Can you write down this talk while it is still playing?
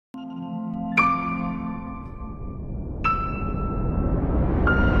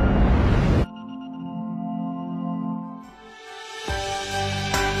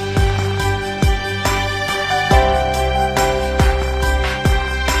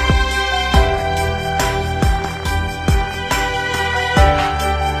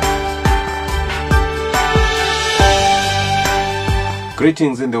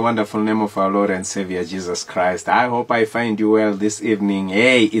Greetings in the wonderful name of our Lord and Savior Jesus Christ. I hope I find you well this evening.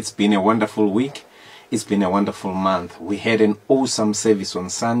 Hey, it's been a wonderful week. It's been a wonderful month. We had an awesome service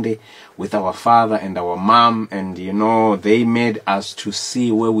on Sunday with our father and our mom, and they made us to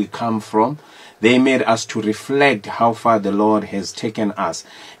see where we come from. They made us to reflect how far the Lord has taken us.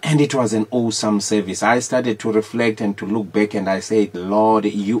 And it was an awesome service. I started to reflect and to look back, and I said, Lord,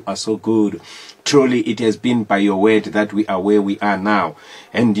 you are so good. Truly, it has been by your word that we are where we are now.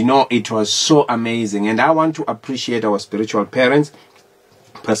 And it was so amazing. And I want to appreciate our spiritual parents,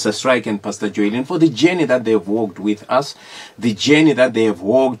 Pastor Strike and Pastor Joylin, for the journey that they have walked with us, the journey that they have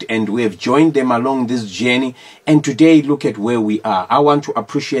walked, and we have joined them along this journey. And today, look at where we are. I want to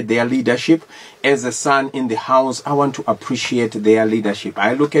appreciate their leadership. As a son in the house, I want to appreciate their leadership.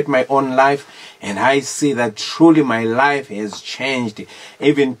 I look at my own life and I see that truly my life has changed.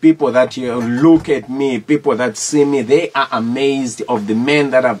 Even people that look at me, people that see me, they are amazed of the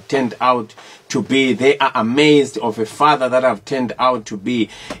men that I've turned out to be. They are amazed of a father that I've turned out to be.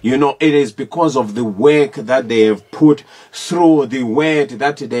 It is because of the work that they have put through, the word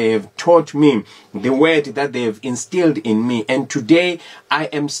that they have taught me, the word that they have instilled in me. And today I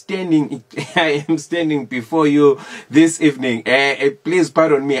am standing before you this evening. Please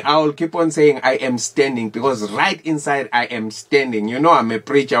pardon me. I will keep on saying I am standing, because right inside I am standing. I'm a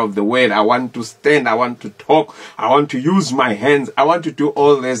preacher of the word. I want to stand. I want to talk. I want to use my hands. I want to do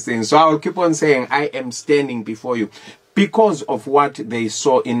all these things. So I will keep on saying I am standing before you because of what they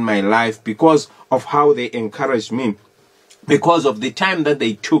saw in my life, because of how they encouraged me, because of the time that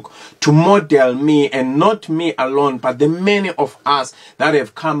they took to model me, and not me alone, but the many of us that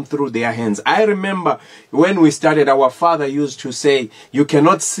have come through their hands. I remember when we started, our father used to say, you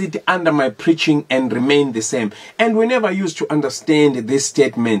cannot sit under my preaching and remain the same. And we never used to understand this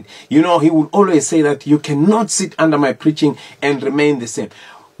statement. He would always say that you cannot sit under my preaching and remain the same.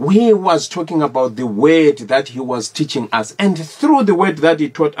 He was talking about the word that he was teaching us. And through the word that he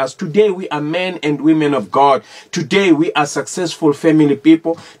taught us, today we are men and women of God. Today we are successful family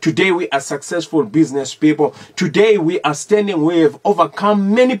people. Today we are successful business people. Today we are standing. We have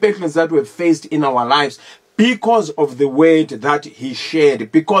overcome many battles that we've faced in our lives, because of the word that he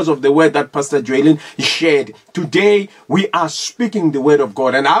shared, because of the word that Pastor Joylin shared. Today, we are speaking the word of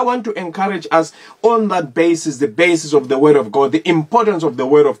God. And I want to encourage us on that basis, the basis of the word of God, the importance of the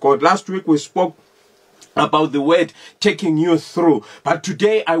word of God. Last week, we spoke about the word taking you through. But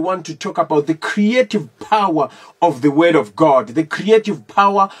today I want to talk about the creative power of the word of God. The creative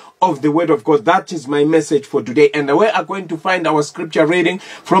power of the word of God. That is my message for today. And we are going to find our scripture reading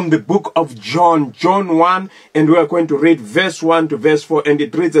from the book of John 1, and we are going to read verse 1 to verse 4, and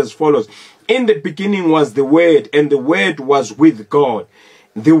it reads as follows. In the beginning was the word, and the word was with God.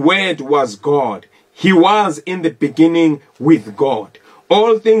 The word was God. He was in the beginning with God.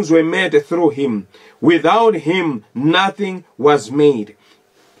 All things were made through him. Without him, nothing was made.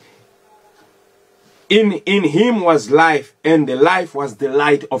 In him was life, and the life was the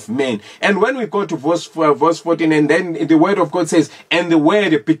light of men. And when we go to verse 14, and then the word of God says, and the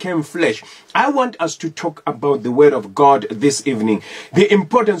word became flesh. I want us to talk about the word of God this evening, the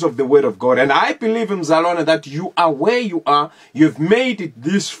importance of the word of God. And I believe in Zalona that you are where you are. You've made it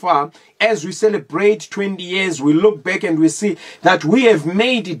this far. As we celebrate 20 years, we look back and we see that we have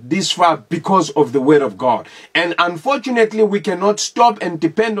made it this far because of the word of God. And unfortunately, we cannot stop and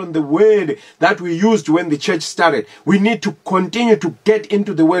depend on the word that we used when the church started. We need to continue to get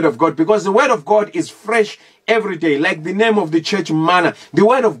into the word of God, because the word of God is fresh every day, like the name of the church, Manna. The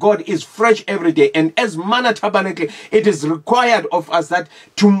word of God is fresh every day. And as Manna Tabernacle, it is required of us that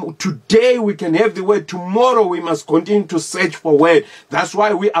today we can have the word. Tomorrow we must continue to search for word. That's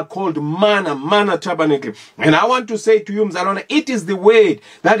why we are called Manna Tabernacle. And I want to say to you, Mzalona, it is the word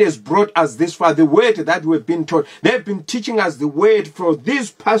that has brought us this far, the word that we've been taught. They've been teaching us the word for these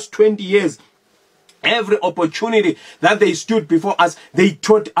past 20 years. Every opportunity that they stood before us, they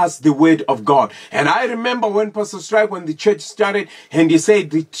taught us the word of God. And I remember when Pastor Strike, when the church started, and he said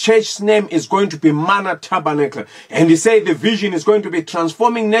the church's name is going to be Manna Tabernacle. And he said the vision is going to be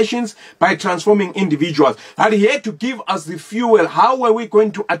transforming nations by transforming individuals. And he had to give us the fuel. How are we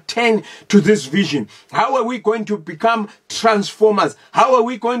going to attain to this vision? How are we going to become transformers? How are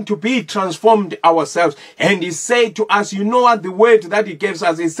we going to be transformed ourselves? And he said to us, you know what, the word that he gave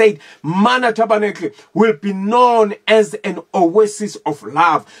us, he said, Manna Tabernacle will be known as an oasis of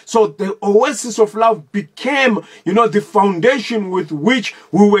love. So the oasis of love became, the foundation with which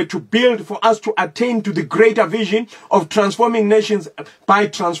we were to build for us to attain to the greater vision of transforming nations by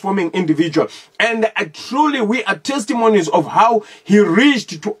transforming individuals. And truly we are testimonies of how he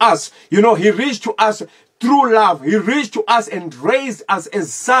reached to us. He reached to us through love. He reached to us and raised us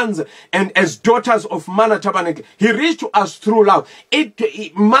as sons and as daughters of Mana Tabernacle. He reached to us through love.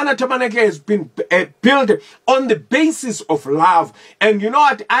 Mana Tabernacle has been built on the basis of love. And you know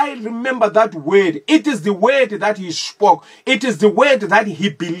what? I remember that word. It is the word that he spoke. It is the word that he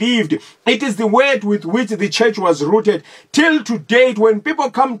believed. It is the word with which the church was rooted. Till to date, when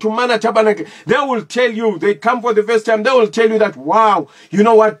people come to Mana Tabernacle, they will tell you, they come for the first time, they will tell you that, wow, you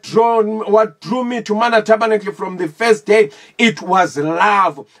know what drew me to Mana Tabernacle from the first day? It was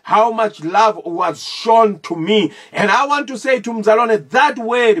love. How much love was shown to me. And I want to say to Mzalone, that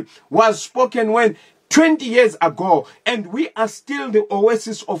word was spoken when 20 years ago, and we are still the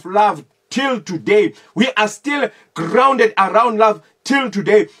oasis of love till today. We are still grounded around love till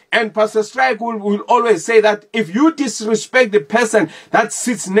today. And Pastor Strike will always say that if you disrespect the person that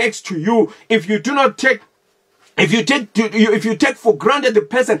sits next to you, if you do not take If you take for granted the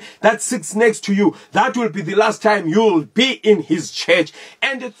person that sits next to you, that will be the last time you'll be in his church.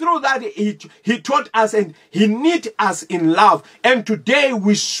 And through that, he taught us and he knit us in love. And today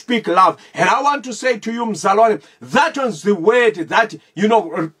we speak love. And I want to say to you, Mzalwane, that was the word that,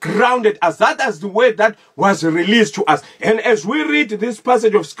 grounded us. That is the word that was released to us. And as we read this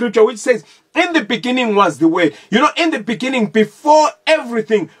passage of scripture, which says, in the beginning was the word. In the beginning, before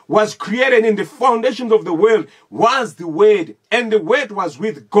everything was created, in the foundations of the world was the word. And the word was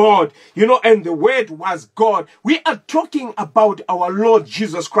with God, and the word was God. We are talking about our Lord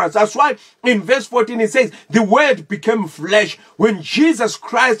Jesus Christ. That's why in verse 14 it says, the word became flesh. When Jesus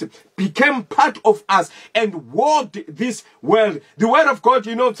Christ became part of us and walked this world. The word of God,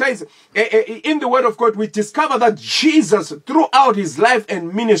 says, in the word of God, we discover that Jesus, throughout his life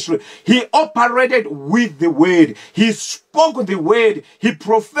and ministry, he operated with the word. He spoke the word. He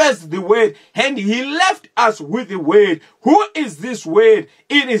professed the word. And he left us with the word. Who is this word?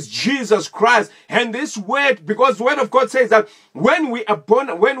 It is Jesus Christ. And this word, because the word of God says that when we are born,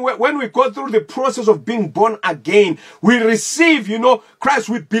 when we go through the process of being born again, we receive, Christ.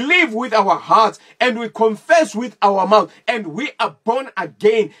 We believe with our hearts and we confess with our mouth and we are born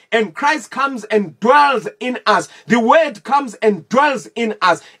again. And Christ comes and dwells in us. The word comes and dwells in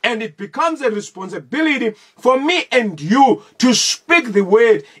us. And it becomes a responsibility for me and you to speak the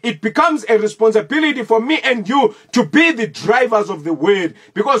word. It becomes a responsibility for me and you to be the drivers of the word.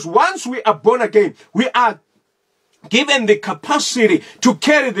 Because once we are born again, we are given the capacity to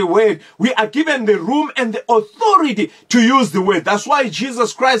carry the word. We are given the room and the authority to use the word. That's why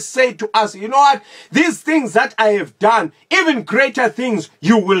Jesus Christ said to us, you know what? These things that I have done, even greater things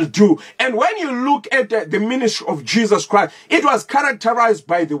you will do. And when you look at the ministry of Jesus Christ, it was characterized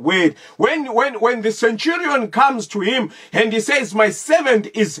by the word. When the centurion comes to him and he says, my servant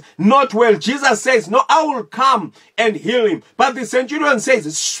is not well, Jesus says, no, I will come and heal him. But the centurion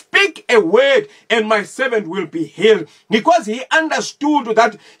says, speak a word and my servant will be healed. Because he understood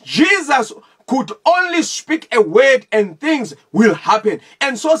that Jesus could only speak a word and things will happen.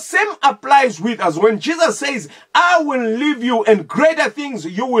 And so same applies with us. When Jesus says, I will leave you and greater things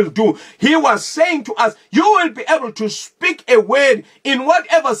you will do, he was saying to us, you will be able to speak a word in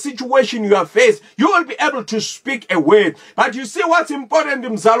whatever situation you are faced. You will be able to speak a word. But you see what's important,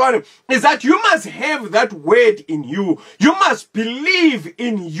 Mzalwane, is that you must have that word in you. You must believe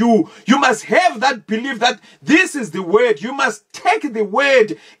in you. You must have that belief that this is the word. You must take the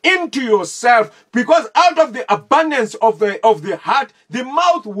word into yourself. Because out of the abundance of the heart, the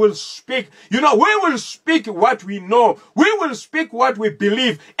mouth will speak. We will speak what we know. We will speak what we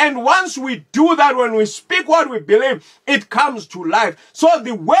believe. And once we do that, when we speak what we believe, it comes to life. So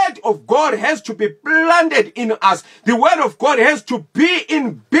the word of God has to be planted in us. The word of God has to be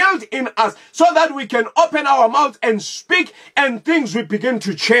built in us so that we can open our mouths and speak and things will begin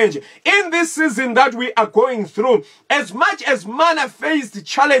to change. In this season that we are going through, as much as Mana faced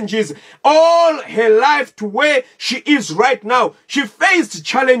challenges, all her life to where she is right now, she faced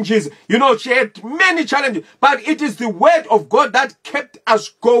challenges. She had many challenges, but it is the word of God that kept us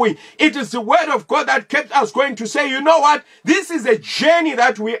going. It is the word of God that kept us going to say, you know what? This is a journey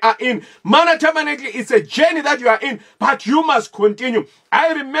that we are in. Mana Tabernacle is a journey that you are in, but you must continue.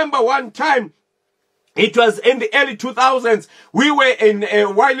 I remember one time, it was in the early 2000s. We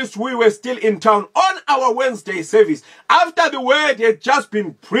were whilst we were still in town on our Wednesday service. After the word had just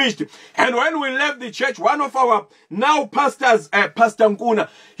been preached. And when we left the church, one of our now pastors, Pastor Nkuna,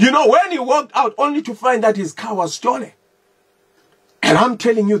 when he walked out only to find that his car was stolen. And I'm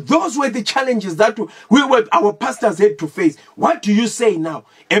telling you, those were the challenges that our pastors had to face. What do you say now?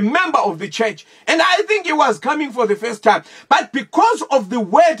 A member of the church. And I think he was coming for the first time. But because of the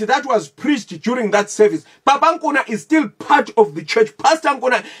word that was preached during that service, Papa Nkuna is still part of the church. Pastor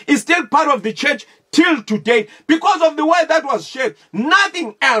Nkuna is still part of the church till today, because of the word that was shared.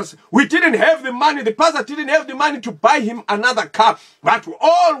 Nothing else. We didn't have the money. The pastor didn't have the money to buy him another car. But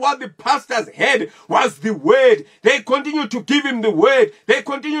all what the pastors had was the word. They continued to give him the word. They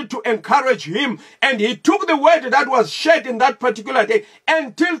continued to encourage him. And he took the word that was shared in that particular day.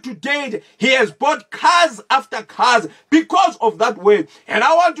 Until today, he has bought cars after cars because of that word. And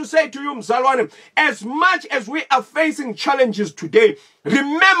I want to say to you, Mzalwane, as much as we are facing challenges today,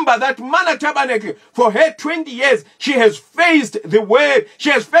 remember that Mana Tabernacle, for her 20 years, she has faced the word. She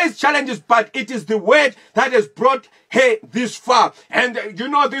has faced challenges, but it is the word that has brought her this far. And you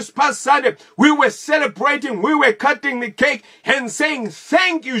know, this past Sunday, we were celebrating, we were cutting the cake and saying,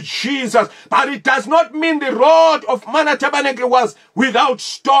 thank you, Jesus. But it does not mean the road of Mana Tabernacle was without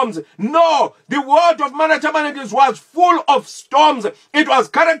storms. No, the word of Mana Tabernacle was full of storms. It was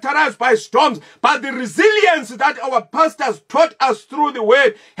characterized by storms. But the resilience that our pastors taught us through the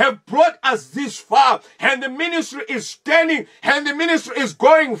word have brought us this far. And the ministry is standing, and the ministry is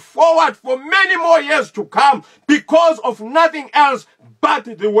going forward for many more years to come, because of nothing else but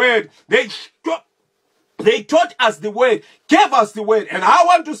the word. They taught us the word, gave us the word. And I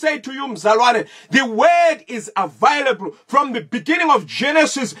want to say to you, Mzalwane, the word is available from the beginning of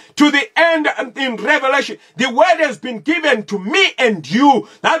Genesis to the end in Revelation. The word has been given to me and you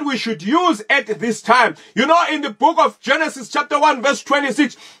that we should use at this time. You know, in the book of Genesis chapter 1 verse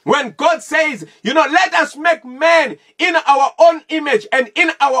 26, when God says, you know, let us make man in our own image and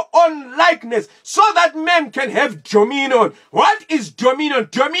in our own likeness, so that man can have dominion. What is dominion?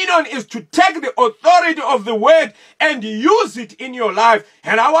 Dominion is to take the authority of the word and use it in your life.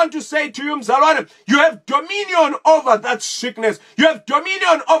 And I want to say to you, Mzalwane, you have dominion over that sickness. You have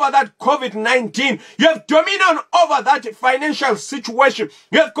dominion over that COVID-19. You have dominion over that financial situation.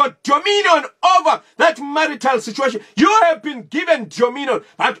 You have got dominion over that marital situation. You have been given dominion,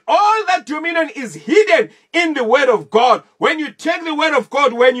 but all that dominion is hidden in the word of God. When you take the word of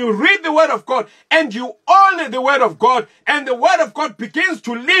God, when you read the word of God, and you honor the word of God, and the word of God begins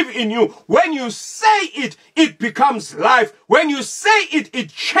to live in you, when you say it, it becomes life. When you say it, it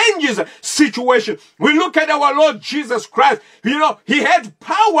changes situation. We look at our Lord Jesus Christ. You know, he had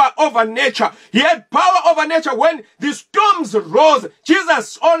power over nature. He had power over nature. When the storms rose,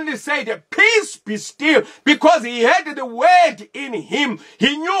 Jesus only said, peace be still, because he had the word in him.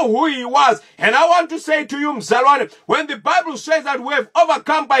 He knew who he was. And I want to say to you, Mzalwane, when the Bible says that we have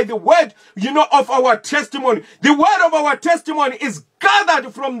overcome by the word, you know, of our testimony, the word of our testimony is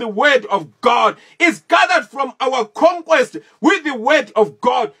gathered from the word of God, is gathered from our conquest with the word of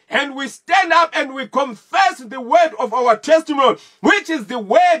God. And we stand up and we confess the word of our testimony, which is the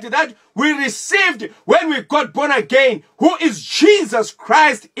word that we received when we got born again, who is Jesus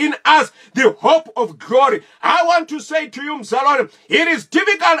Christ in us, the hope of glory. I want to say to you, Mzalwane, it is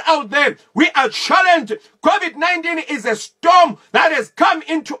difficult out there. We are challenged. COVID-19 is a storm that has come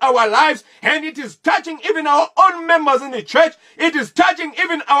into our lives, and it is touching even our own members in the church. It is touching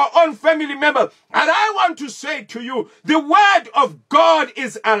even our own family members. And I want to say to you, the word of God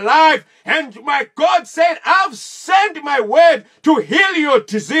is alive. And my God said, I've sent my word to heal your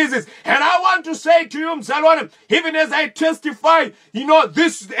diseases. And I want to say to you, Mzalwane, even as I testify, you know,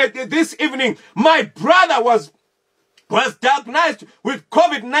 this evening, my brother was diagnosed with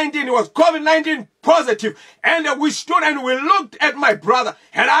COVID-19. It was COVID-19 positive. And we stood and we looked at my brother,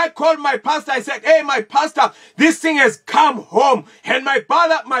 and I called my pastor. I said, hey, my pastor, this thing has come home. And my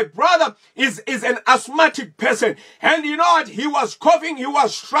brother is an asthmatic person. And you know what? He was coughing, he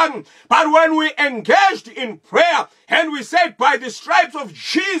was struggling. But when we engaged in prayer and we said, by the stripes of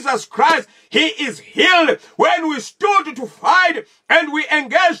Jesus Christ, he is healed. When we stood to fight and we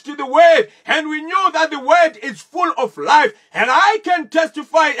engaged the word, and we knew that the word is full of life. And I can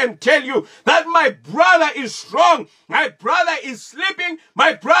testify and tell you that my brother is strong. My brother is sleeping.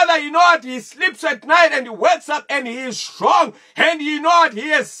 My brother, you know what? He sleeps at night and he wakes up and he is strong. And you know what? He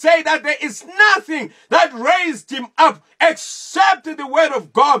has said that there is nothing that raised him up except the word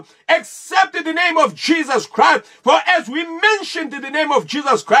of God, except the name of Jesus Christ. For as we mentioned the name of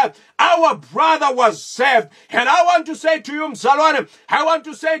Jesus Christ, our brother was saved. And I want to say to you, Mzalwane, I want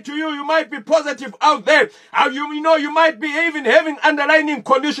to say to you, you might be positive out there. You might be even having underlying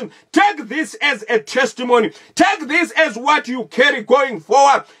condition. Take this as a testimony. Take this as what you carry going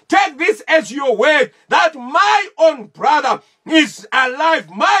forward. Take this as your word that my own brother is alive.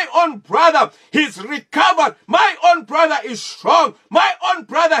 My own brother is recovered. My own brother is strong. My own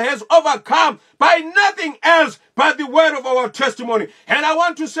brother has overcome by nothing else but the word of our testimony. And I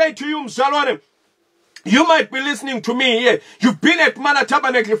want to say to you, Mzalwane, you might be listening to me here. You've been at Mana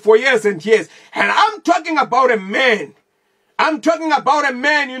Tabernacle for years and years. And I'm talking about a man. I'm talking about a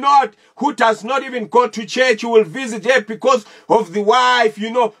man, you know, who does not even go to church. You will visit her because of the wife, you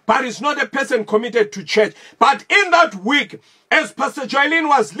know, but it's not a person committed to church. But in that week, as Pastor Joylene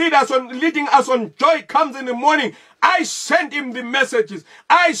was leading us on Joy Comes in the Morning, I sent him the messages.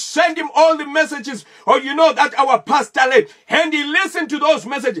 I sent him all the messages, or you know, that our pastor led. And he listened to those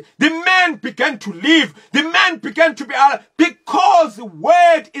messages. The man began to live. The man began to be alive. Because the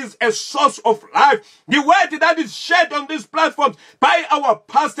word is a source of life. The word that is shared on these platforms by our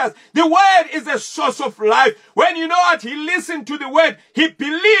pastors. The word is a source of life. When you know what, he listened to the word. He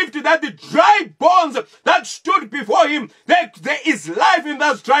believed that the dry bones that stood before him, there is life in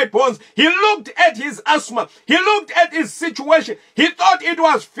those dry bones. He looked at his asthma. He looked at his situation. He thought it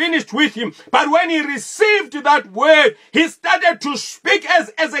was finished with him. But when he received that word, he started to speak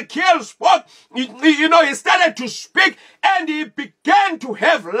as Ezekiel spoke. You know, he started to speak and he began to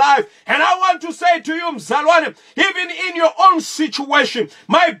have life. And I want to say to you, Mzalwane, even in your own situation,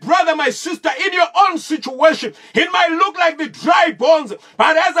 my brother, my sister, in your own situation, it might look like the dry bones.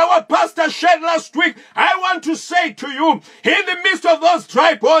 But as our pastor shared last week, I want to say to you, in the midst of those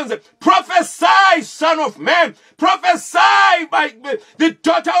dry bones, prophesy, son of man. Prophesy by the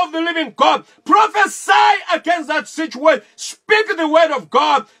daughter of the living God. Prophesy against that situation. Speak the word of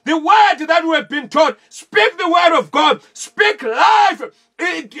God. The word that we have been taught. Speak the word of God. Speak life.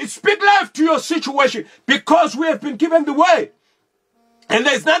 Speak life to your situation, because we have been given the word. And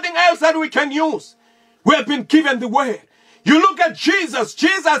there's nothing else that we can use. We have been given the word. You look at Jesus.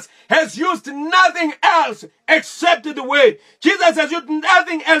 Jesus has used nothing else except the word. Jesus has used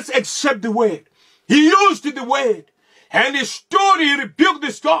nothing else except the word. He used the word. And he stood, he rebuked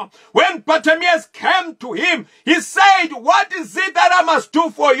the storm. When Bartimaeus came to him, he said, what is it that I must do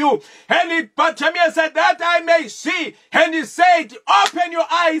for you? And Bartimaeus said, that I may see. And he said, open your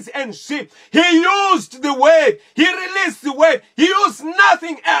eyes and see. He used the word. He released the word. He used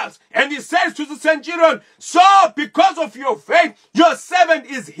nothing else. And he says to the centurion, so because of your faith, your servant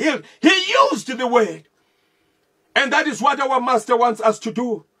is healed. He used the word. And that is what our master wants us to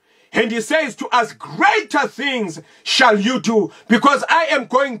do. And he says to us, greater things shall you do, because I am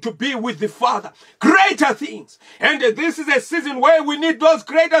going to be with the Father. Greater things. And this is a season where we need those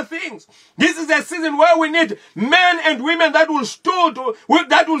greater things. This is a season where we need men and women that will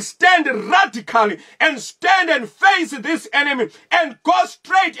stand radically and stand and face this enemy and go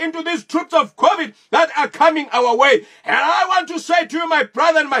straight into these troops of COVID that are coming our way. And I want to say to you, my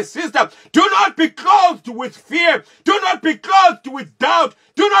brother and my sister, do not be clothed with fear. Do not be clothed with doubt.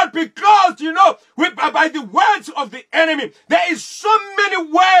 Do not be closed, you know, by the words of the enemy. There is so many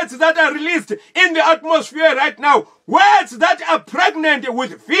words that are released in the atmosphere right now. Words that are pregnant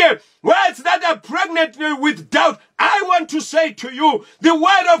with fear. Words that are pregnant with doubt. I want to say to you, the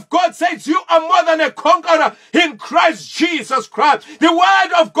word of God says you are more than a conqueror in Christ Jesus Christ. The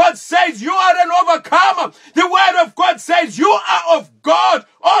word of God says you are an overcomer. The word of God says you are of God.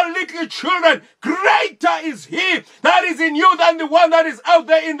 Oh, little children, greater is he that is in you than the one that is out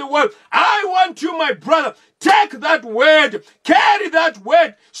there in the world. I want you, my brother, take that word, carry that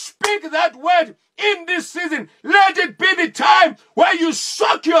word, speak that word in this season. Let it be the time where you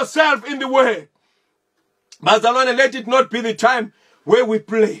soak yourself in the word. Mazalwane, let it not be the time where we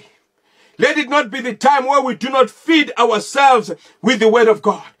play. Let it not be the time where we do not feed ourselves with the word of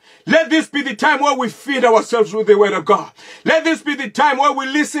God. Let this be the time where we feed ourselves with the word of God. Let this be the time where we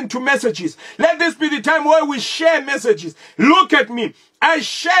listen to messages. Let this be the time where we share messages. Look at me. I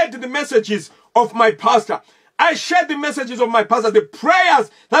shared the messages of my pastor. I shared the messages of my pastor, the prayers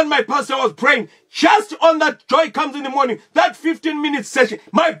that my pastor was praying just on that Joy Comes in the Morning, that 15-minute session.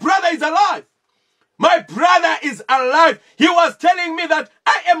 My brother is alive. My brother is alive. He was telling me that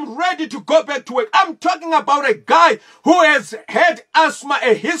I am ready to go back to work. I'm talking about a guy who has had asthma,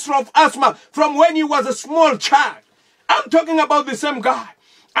 a history of asthma from when he was a small child. I'm talking about the same guy.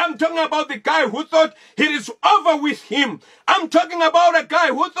 I'm talking about the guy who thought it is over with him. I'm talking about a guy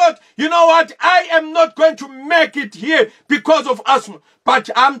who thought, you know what, I am not going to make it here because of asthma.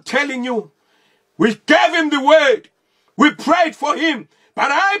 But I'm telling you, we gave him the word. We prayed for him. But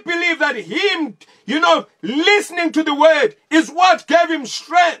I believe that him, you know, listening to the word is what gave him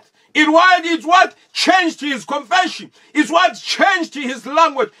strength. It's what changed his confession. It's what changed his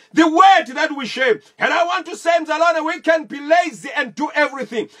language. The word that we share. And I want to say, Mzalwane, we can be lazy and do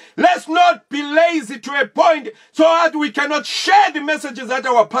everything. Let's not be lazy to a point so that we cannot share the messages that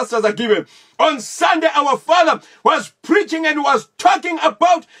our pastors are giving. On Sunday, our father was preaching and was talking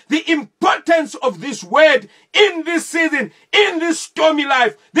about the importance of this word in this season, in this stormy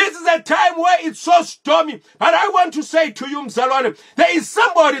life. This is a time where it's so stormy. But I want to say to you, Mzalwane, there is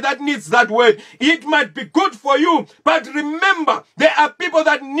somebody that needs that word. It might be good for you, but remember, there are people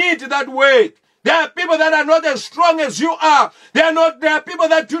that need that word. There are people that are not as strong as you are. There are people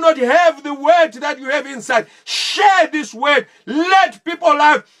that do not have the word that you have inside. Share this word. Let people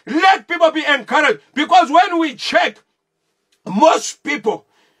laugh. Let people be encouraged. Because when we check, most people,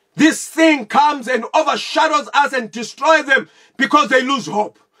 this thing comes and overshadows us and destroys them because they lose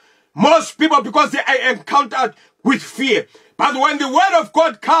hope. Most people, because they are encountered with fear. But when the word of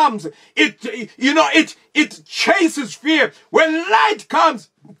God comes, it chases fear. When light comes,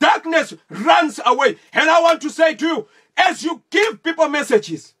 darkness runs away. And I want to say to you, as you give people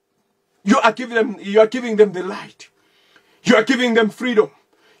messages, you are giving them the light. You are giving them freedom.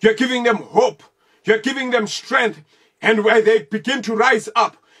 You are giving them hope. You are giving them strength. And where they begin to rise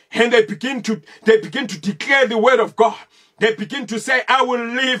up and they begin to declare the word of God. They begin to say, I will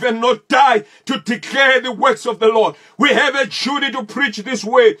live and not die to declare the works of the Lord. We have a duty to preach this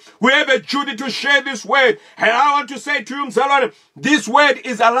word. We have a duty to share this word. And I want to say to you, Mzalwane, this word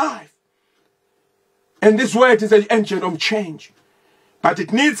is alive. And this word is an engine of change. But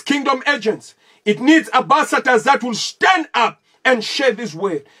it needs kingdom agents. It needs ambassadors that will stand up and share this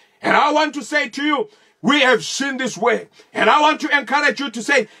word. And I want to say to you, we have seen this word. And I want to encourage you to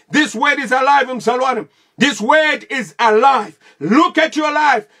say, this word is alive, Mzalwane. This word is alive. Look at your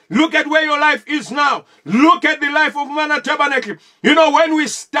life. Look at where your life is now. Look at the life of Mana Tabernacle. You know, when we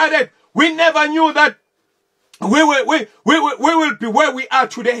started, we never knew that we will be where we are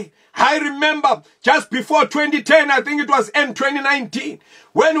today. I remember just before 2010, I think it was end 2019,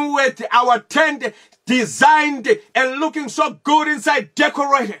 when we were our tent designed and looking so good inside,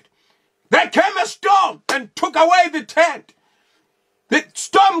 decorated. There came a storm and took away the tent. The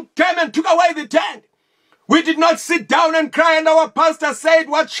storm came and took away the tent. We did not sit down and cry, and our pastor said,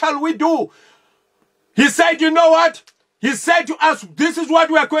 what shall we do? He said, you know what? He said to us, this is what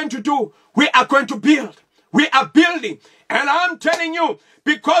we are going to do. We are going to build. We are building. And I'm telling you,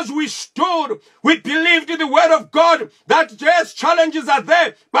 because we stood, we believed in the word of God, that yes, challenges are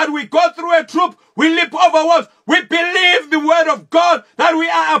there, but we go through a troop, we leap over walls. We believe the word of God, that we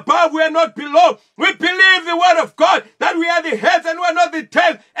are above, we are not below. We believe the word of God, that we are the heads and we are not the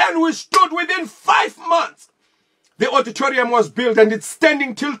tail. And we stood within 5 months. The auditorium was built and it's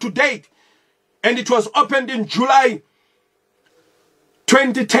standing till today. And it was opened in July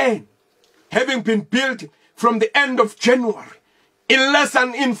 2010, having been built from the end of January.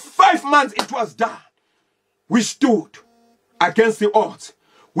 In 5 months, it was done. We stood against the odds.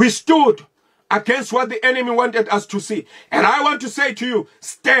 We stood against what the enemy wanted us to see. And I want to say to you,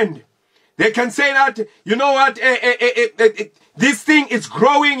 stand. They can say that, you know what, this thing is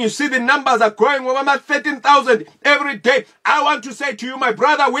growing. You see the numbers are growing. We're about 13,000 every day. I want to say to you, my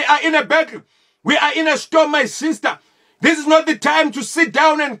brother, we are in a battle. We are in a storm, my sister. This is not the time to sit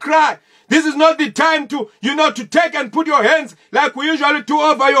down and cry. This is not the time to, to take and put your hands like we usually do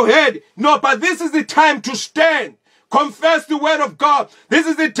over your head. No, but this is the time to stand. Confess the word of God. This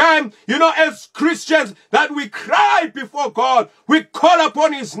is the time, as Christians, that we cry before God. We call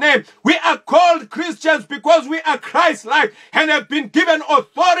upon his name. We are called Christians because we are Christ-like and have been given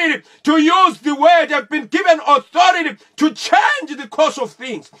authority to use the word, have been given authority to change the course of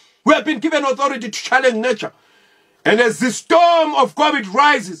things. We have been given authority to challenge nature. And as the storm of COVID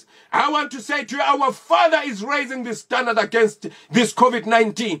rises, I want to say to you, our Father is raising the standard against this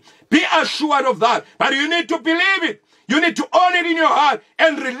COVID-19. Be assured of that. But you need to believe it. You need to own it in your heart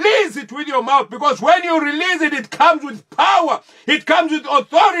and release it with your mouth. Because when you release it, it comes with power. It comes with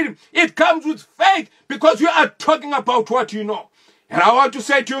authority. It comes with faith. Because you are talking about what you know. And I want to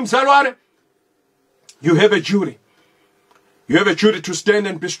say to you, Mzalwane, you have a duty. You have a duty to stand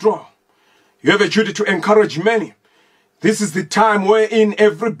and be strong. You have a duty to encourage many. This is the time wherein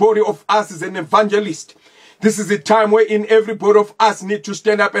everybody of us is an evangelist. This is the time wherein everybody of us need to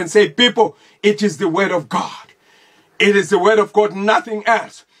stand up and say, people, it is the word of God. It is the word of God, nothing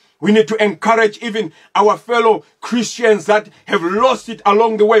else. We need to encourage even our fellow Christians that have lost it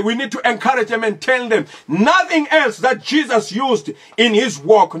along the way. We need to encourage them and tell them nothing else that Jesus used in his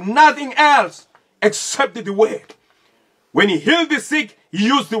walk, nothing else except the word. When he healed the sick, he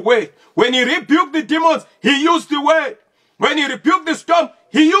used the word. When he rebuked the demons, he used the word. When he rebuked the storm,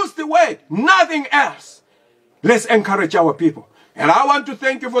 he used the word. Nothing else. Let's encourage our people. And I want to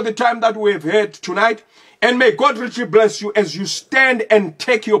thank you for the time that we have had tonight. And may God richly bless you as you stand and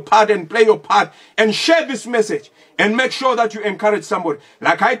take your part and play your part and share this message. And make sure that you encourage somebody.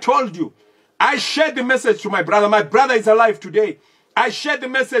 Like I told you, I shared the message to my brother. My brother is alive today. I shared the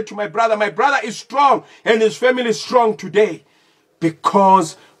message to my brother. My brother is strong and his family is strong today.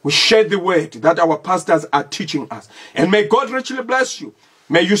 Because we share the word that our pastors are teaching us. And may God richly bless you.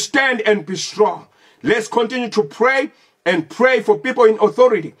 May you stand and be strong. Let's continue to pray and pray for people in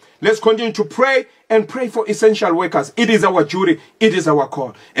authority. Let's continue to pray and pray for essential workers. It is our duty. It is our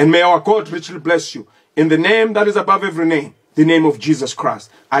call. And may our God richly bless you. In the name that is above every name, the name of Jesus Christ,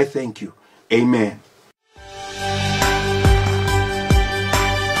 I thank you. Amen.